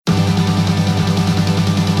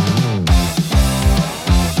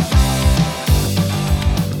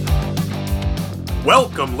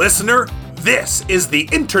Welcome, listener. This is The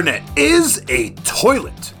Internet is a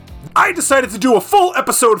Toilet. I decided to do a full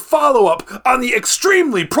episode follow-up on the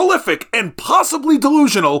extremely prolific and possibly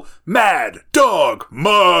delusional Mad Dog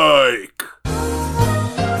Mike.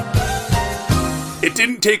 It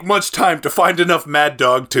didn't take much time to find enough Mad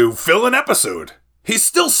Dog to fill an episode. He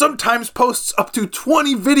still sometimes posts up to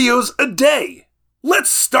 20 videos a day.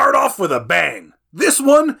 Let's start off with a bang. This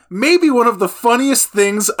one may be one of the funniest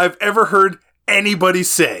things I've ever heard anybody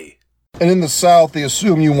say. And in the South, they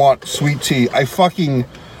assume you want sweet tea. I fucking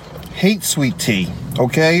hate sweet tea,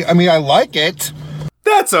 okay? I mean, I like it.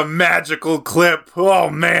 That's a magical clip. Oh,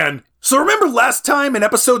 man. So remember last time in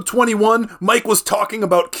episode 21, Mike was talking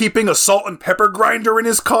about keeping a salt and pepper grinder in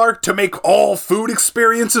his car to make all food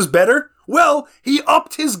experiences better? Well, he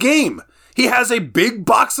upped his game. He has a big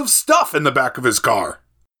box of stuff in the back of his car.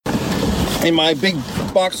 In my big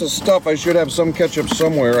box of stuff, I should have some ketchup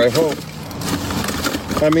somewhere, I hope.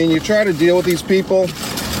 I mean, you try to deal with these people,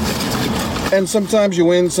 and sometimes you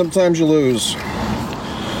win, sometimes you lose.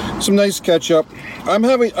 Some nice ketchup. God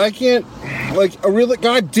damn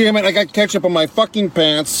it, I got ketchup on my fucking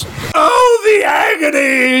pants. Oh, the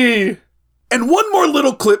agony! And one more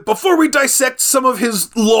little clip before we dissect some of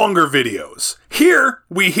his longer videos. Here,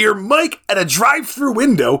 we hear Mike at a drive-thru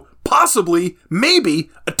window, possibly,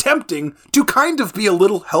 maybe, attempting to kind of be a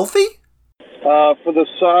little healthy? For the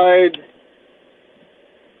side,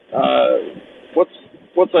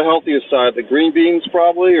 what's the healthiest side? The green beans,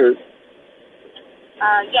 probably, or?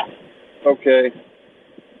 Yes. Okay.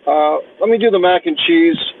 Let me do the mac and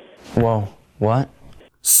cheese. Whoa, what?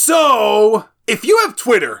 So, if you have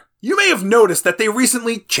Twitter, you may have noticed that they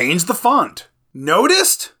recently changed the font.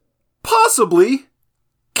 Noticed? Possibly.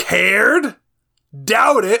 Cared?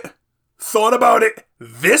 Doubt it. Thought about it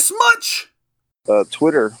this much?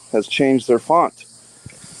 Twitter has changed their font.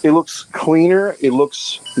 It looks cleaner. It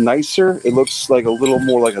looks nicer. It looks like a little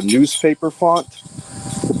more like a newspaper font.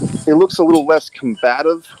 It looks a little less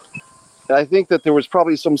combative. I think that there was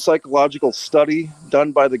probably some psychological study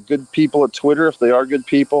done by the good people at Twitter, if they are good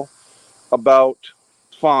people, about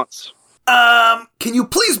fonts. Can you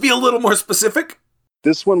please be a little more specific?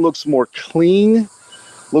 This one looks more clean,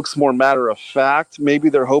 looks more matter of fact. Maybe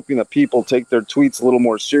they're hoping that people take their tweets a little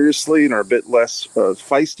more seriously and are a bit less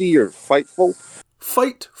feisty or fightful.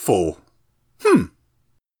 Fightful.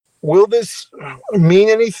 Will this mean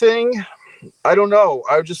anything? I don't know.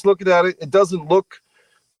 I was just looking at it. It doesn't look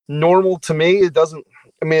normal to me.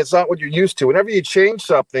 It's not what you're used to. Whenever you change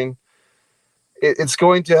something, it's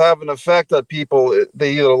going to have an effect on people.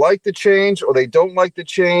 They either like the change or they don't like the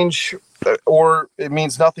change, or it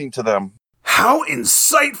means nothing to them. How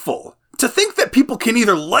insightful! To think that people can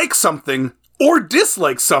either like something or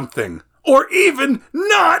dislike something, or even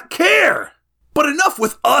not care! But enough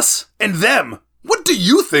with us and them. What do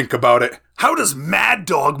you think about it? How does Mad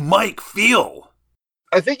Dog Mike feel?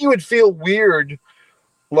 I think you would feel weird,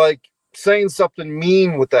 like, saying something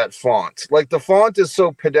mean with that font. Like, the font is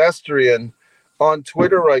so pedestrian on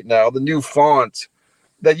Twitter right now, the new font,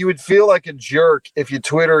 that you would feel like a jerk if you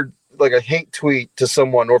twittered like a hate tweet to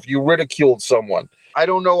someone or if you ridiculed someone. I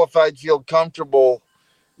don't know if I'd feel comfortable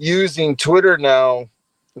using Twitter now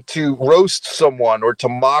to roast someone or to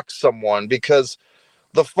mock someone because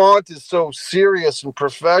the font is so serious and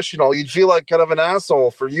professional. You'd feel like kind of an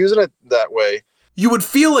asshole for using it that way. You would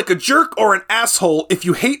feel like a jerk or an asshole if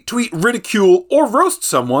you hate tweet, ridicule, or roast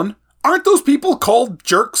someone. Aren't those people called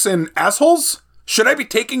jerks and assholes? Should I be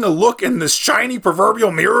taking a look in this shiny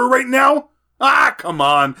proverbial mirror right now? Ah, come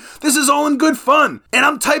on. This is all in good fun, and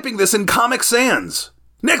I'm typing this in Comic Sans.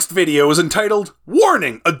 Next video is entitled,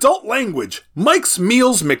 Warning, Adult Language, Mike's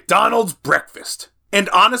Meals McDonald's Breakfast. And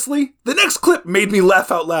honestly, the next clip made me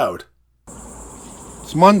laugh out loud.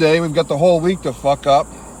 It's Monday. We've got the whole week to fuck up.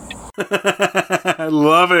 I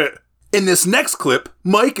love it. In this next clip,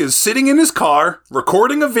 Mike is sitting in his car,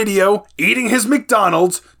 recording a video, eating his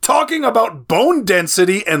McDonald's, talking about bone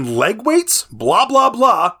density and leg weights, blah, blah,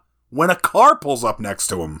 blah, when a car pulls up next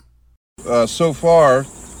to him. So far,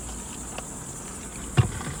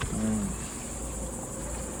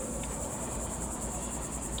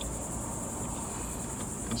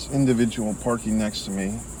 this individual parking next to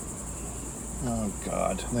me. Oh,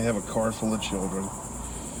 God. They have a car full of children.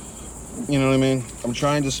 You know what I mean? I'm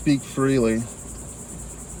trying to speak freely.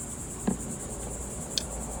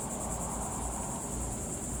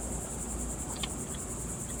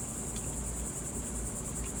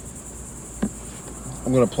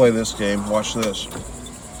 I'm going to play this game. Watch this.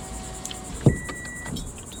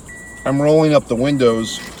 I'm rolling up the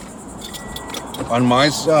windows on my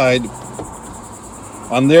side,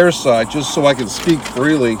 on their side, just so I can speak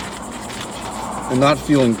freely. and not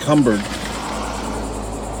feel encumbered.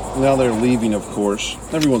 Now they're leaving, of course.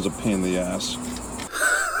 Everyone's a pain in the ass.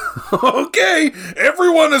 Okay,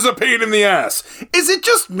 everyone is a pain in the ass. Is it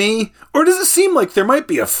just me, or does it seem like there might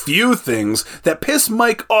be a few things that piss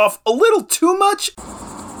Mike off a little too much?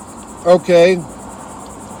 Okay.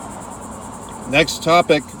 Next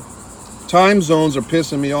topic. Time zones are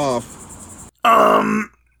pissing me off.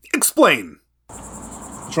 Explain.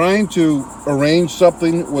 Trying to arrange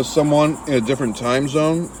something with someone in a different time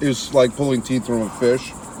zone is like pulling teeth from a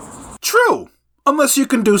fish. True, unless you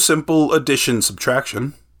can do simple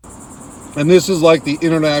addition-subtraction. And this is like the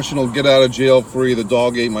international get out of jail free, the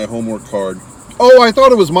dog ate my homework card. Oh, I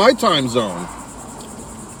thought it was my time zone.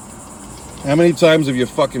 How many times have you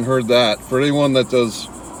fucking heard that? For anyone that does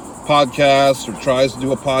podcasts or tries to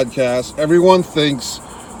do a podcast, everyone thinks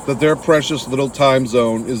that their precious little time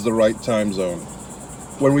zone is the right time zone.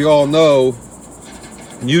 When we all know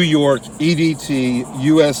New York, EDT,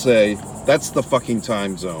 USA, that's the fucking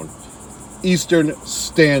time zone. Eastern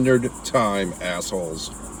Standard Time, assholes.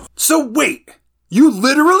 So wait, you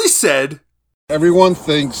literally said... Everyone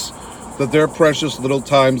thinks that their precious little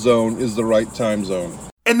time zone is the right time zone.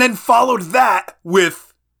 And then followed that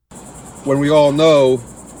with... When we all know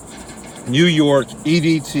New York,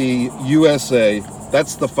 EDT, USA,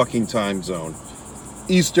 that's the fucking time zone.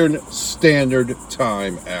 Eastern Standard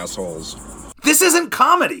Time, assholes. This isn't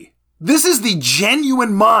comedy. This is the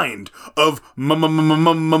genuine mind of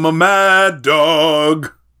Mad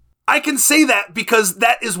Dog. I can say that because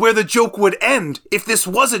that is where the joke would end if this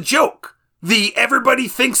was a joke. The everybody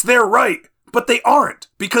thinks they're right, but they aren't,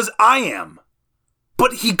 because I am.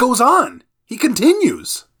 But he goes on. He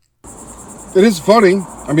continues. It is funny.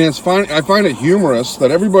 I mean, it's fine. I find it humorous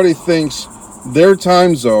that everybody thinks their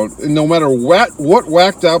time zone, and no matter what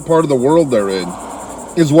whacked out part of the world they're in,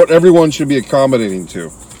 is what everyone should be accommodating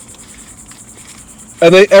to.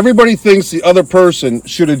 And everybody thinks the other person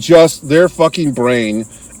should adjust their fucking brain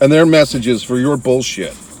and their messages for your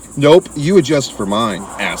bullshit. Nope, you adjust for mine,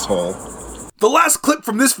 asshole. The last clip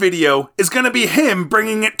from this video is gonna be him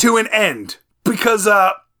bringing it to an end. Because,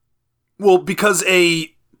 I'll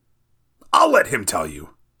let him tell you.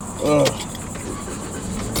 Ugh.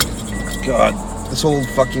 God, this old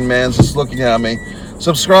fucking man's just looking at me.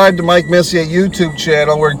 Subscribe to Mike Messier YouTube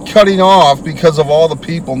channel. We're cutting off because of all the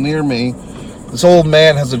people near me. This old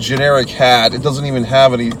man has a generic hat. It doesn't even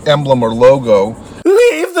have any emblem or logo.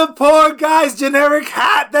 Leave the poor guy's generic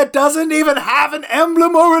hat that doesn't even have an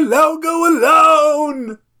emblem or a logo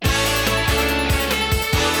alone!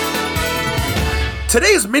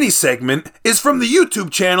 Today's mini segment is from the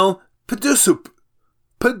YouTube channel PDUESP.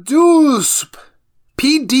 PDUESP.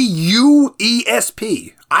 PDUESP.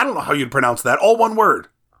 I don't know how you'd pronounce that, all one word.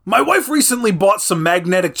 My wife recently bought some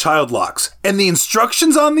magnetic child locks, and the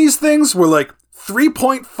instructions on these things were like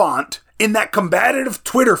 3-point font in that combative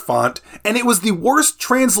Twitter font, and it was the worst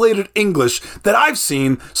translated English that I've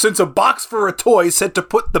seen since a box for a toy said to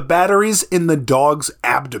put the batteries in the dog's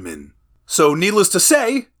abdomen. So needless to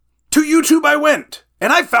say, to YouTube I went,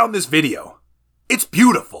 and I found this video. It's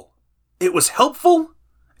beautiful. It was helpful,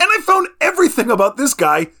 and I found everything about this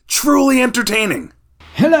guy truly entertaining.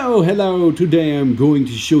 Hello, today I'm going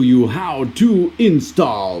to show you how to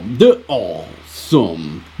install the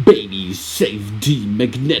awesome baby safety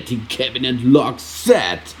magnetic cabinet lock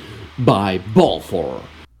set by Balfour.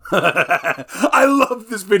 I love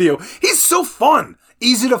this video. He's so fun,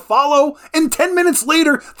 easy to follow, and 10 minutes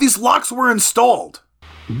later, these locks were installed.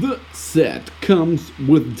 The set comes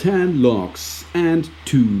with 10 locks and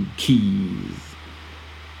 2 keys.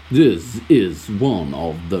 This is one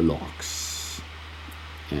of the locks.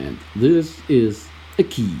 And this is a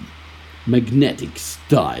key. Magnetic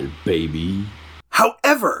style, baby.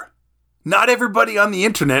 However, not everybody on the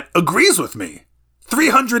internet agrees with me.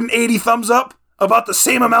 380 thumbs up, about the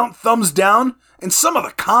same amount thumbs down, and some of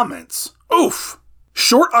the comments. Oof.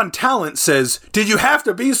 Short on Talent says, "Did you have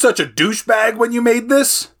to be such a douchebag when you made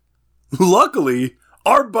this?" Luckily,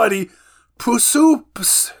 our buddy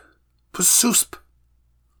Pusoops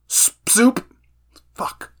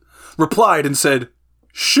replied and said,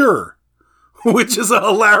 "Sure," which is a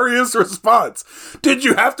hilarious response. Did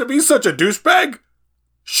you have to be such a douchebag?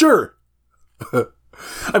 Sure.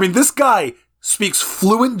 I mean, this guy speaks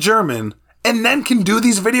fluent German and then can do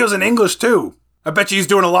these videos in English too. I bet you he's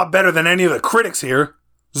doing a lot better than any of the critics here.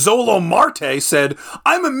 Zolo Marte said,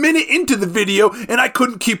 "I'm a minute into the video and I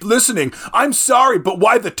couldn't keep listening. I'm sorry, but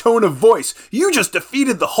why the tone of voice? You just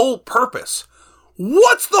defeated the whole purpose."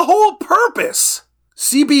 What's the whole purpose?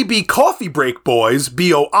 CBB Coffee Break Boys,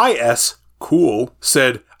 BOIS, cool,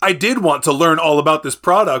 said, I did want to learn all about this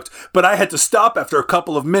product, but I had to stop after a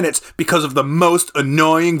couple of minutes because of the most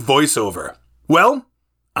annoying voiceover. Well,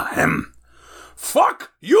 ahem.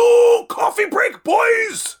 Fuck you, coffee break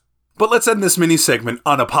boys! But let's end this mini segment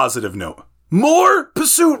on a positive note. More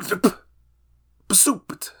pursuit.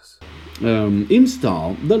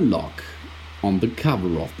 Install the lock on the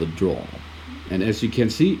cover of the drawer. And as you can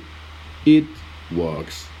see, it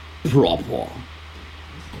works proper.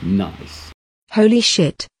 Nice. Holy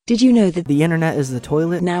shit, did you know that The internet is the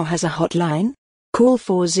toilet? now has a hotline? Call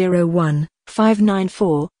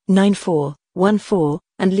 401-594-9414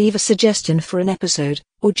 and leave a suggestion for an episode,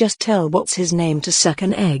 or just tell what's his name to suck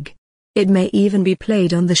an egg. It may even be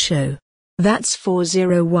played on the show. That's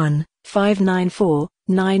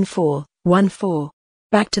 401-594-9414.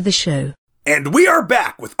 Back to the show. And we are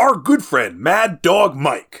back with our good friend Mad Dog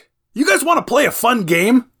Mike. You guys want to play a fun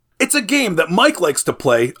game? It's a game that Mike likes to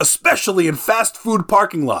play, especially in fast food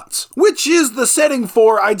parking lots, which is the setting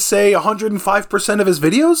for, I'd say, 105% of his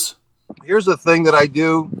videos. Here's the thing that I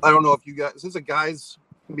do. I don't know if you guys, this is a guy's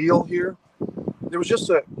meal here. There was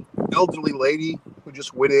just an elderly lady who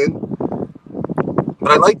just went in.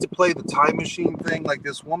 But I like to play the time machine thing. Like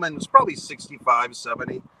this woman was probably 65,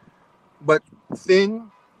 70, but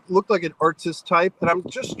thin, looked like an artist type. And I'm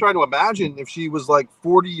just trying to imagine if she was like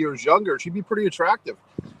 40 years younger, she'd be pretty attractive.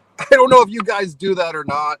 I don't know if you guys do that or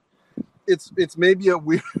not. It's maybe a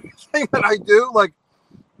weird thing that I do. Like,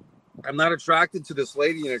 I'm not attracted to this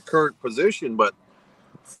lady in her current position, but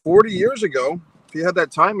 40 years ago, if you had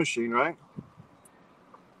that time machine, right?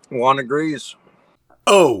 Juan agrees.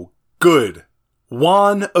 Oh, good.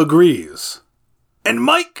 Juan agrees. And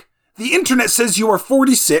Mike, the internet says you are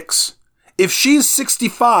 46. If she's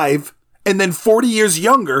 65 and then 40 years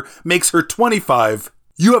younger makes her 25,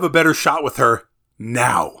 you have a better shot with her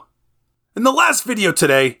now. And the last video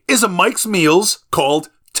today is a Mike's Meals called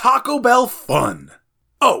Taco Bell Fun.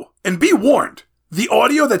 Oh, and be warned, the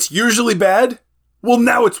audio that's usually bad, well,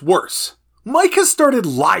 now it's worse. Mike has started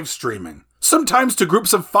live streaming, sometimes to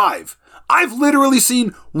groups of 5. I've literally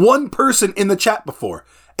seen one person in the chat before.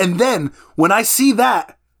 And then, when I see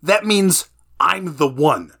that, that means I'm the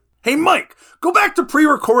one. Hey Mike, go back to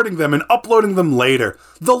pre-recording them and uploading them later.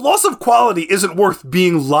 The loss of quality isn't worth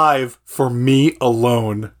being live for me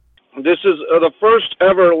alone. This is the first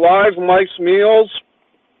ever live Mike's Meals.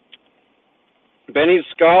 Benny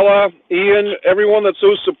Scala, Ian, everyone that's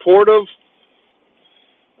so supportive.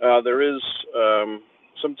 There is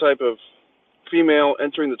some type of female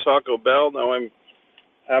entering the Taco Bell. Now I'm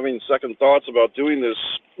having second thoughts about doing this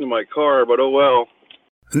in my car, but oh well.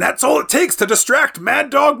 And that's all it takes to distract Mad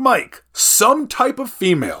Dog Mike. Some type of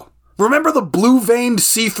female. Remember the blue-veined,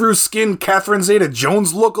 see-through skin Catherine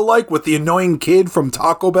Zeta-Jones look-alike with the annoying kid from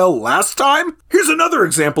Taco Bell last time? Here's another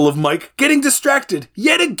example of Mike getting distracted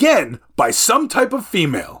yet again by some type of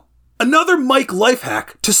female. Another Mike life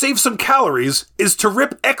hack to save some calories is to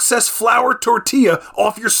rip excess flour tortilla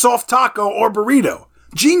off your soft taco or burrito.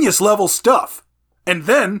 Genius level stuff. And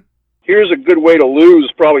then, Here's a good way to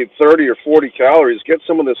lose probably 30 or 40 calories. Get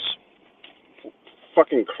some of this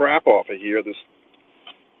fucking crap off of here.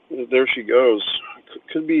 There she goes.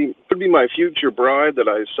 Could be my future bride that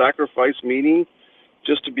I sacrifice meeting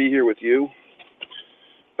just to be here with you.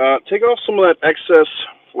 Take off some of that excess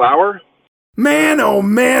flour. man, oh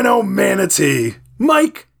manatee.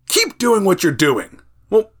 Mike, keep doing what you're doing.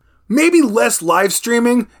 Well, maybe less live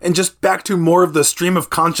streaming and just back to more of the stream of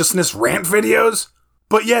consciousness rant videos.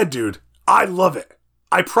 But yeah, dude, I love it.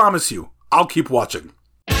 I promise you, I'll keep watching.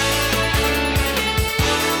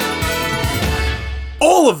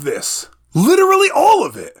 All of this, literally all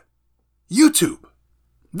of it, YouTube.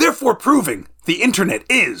 Therefore proving the internet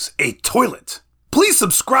is a toilet. Please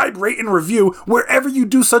subscribe, rate, and review wherever you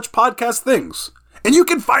do such podcast things. And you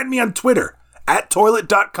can find me on Twitter at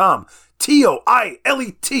toilet.com,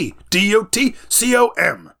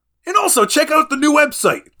 TOILETDOTCOM. And also check out the new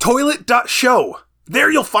website, toilet.show.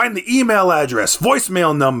 There you'll find the email address,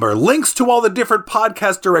 voicemail number, links to all the different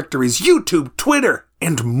podcast directories, YouTube, Twitter,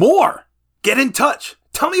 and more. Get in touch.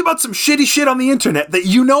 Tell me about some shitty shit on the internet that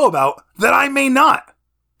you know about that I may not.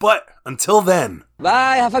 But until then.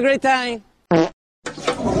 Bye, have a great time.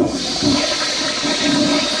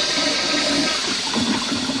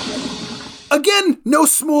 Again, no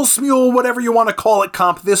Smule Smule, whatever you want to call it,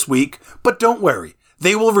 comp this week, but don't worry,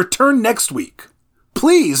 they will return next week.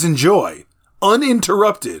 Please enjoy,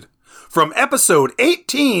 uninterrupted, from episode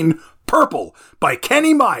 18, Purple, by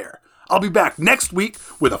Kenny Meyer. I'll be back next week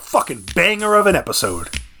with a fucking banger of an episode.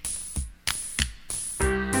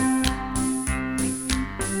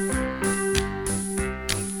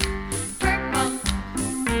 Purple.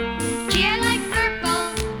 Yeah, I like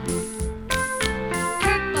purple.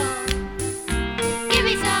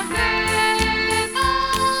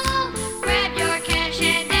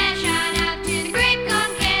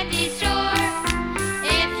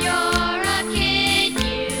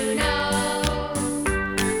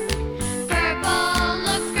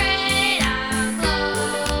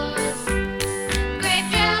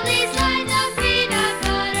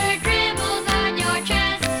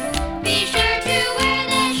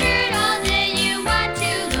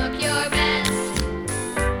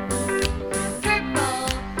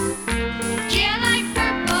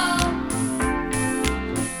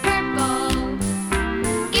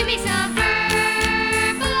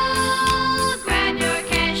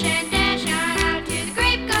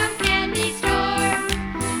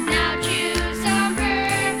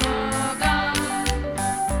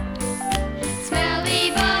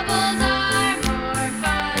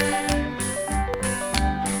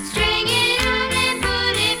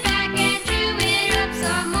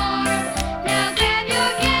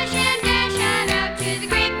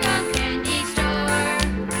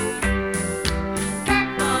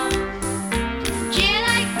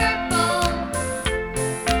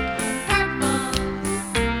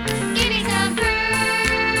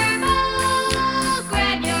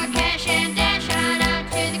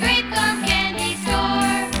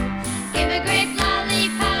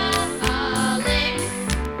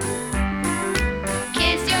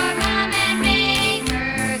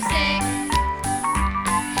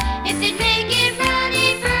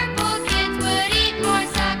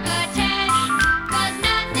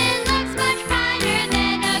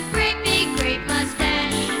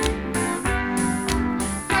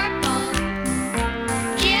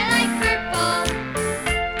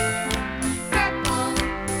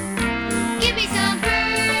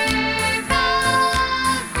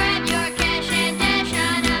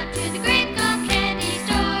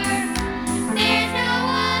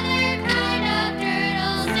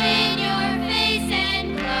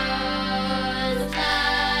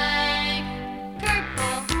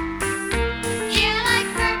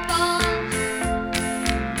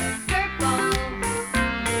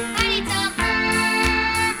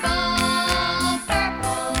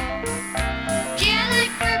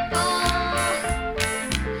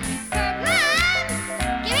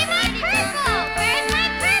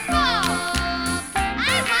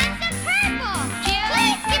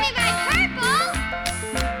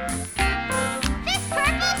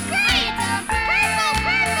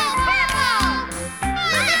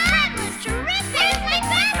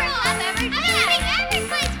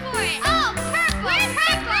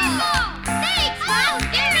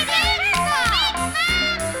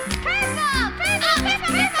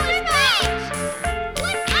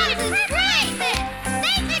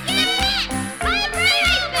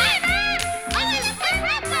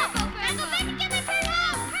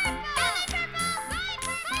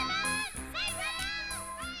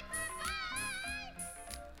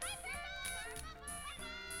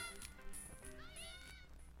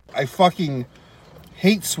 I fucking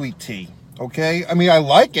hate sweet tea, okay? I mean, I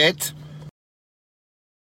like it,